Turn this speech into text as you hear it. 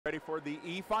ready for the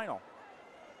E final.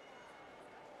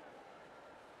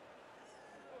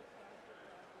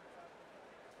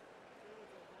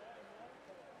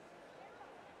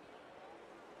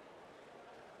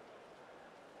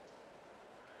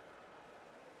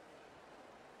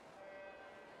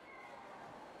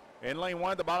 In lane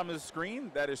 1 at the bottom of the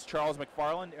screen, that is Charles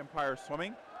McFarland, Empire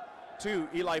Swimming. 2,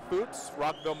 Eli Foots,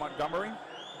 Rockville, Montgomery.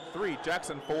 3,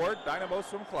 Jackson Ford, Dynamo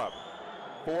Swim Club.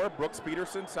 4, Brooks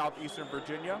Peterson, Southeastern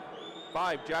Virginia.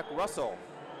 5, Jack Russell,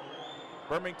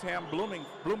 Birmingham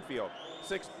Bloomfield.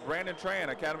 6, Brandon Tran,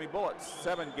 Academy Bullets.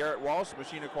 7, Garrett Walsh,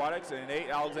 Machine Aquatics. And 8,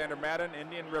 Alexander Madden,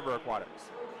 Indian River Aquatics.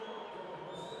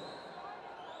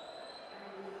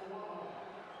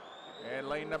 And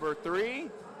lane number 3.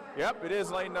 Yep, it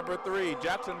is lane number 3,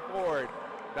 Jackson Ford,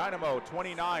 Dynamo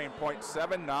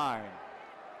 29.79.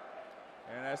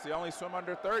 And that's the only swim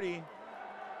under 30.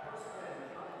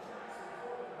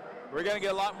 We're going to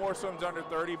get a lot more swims under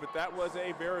 30, but that was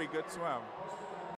a very good swim.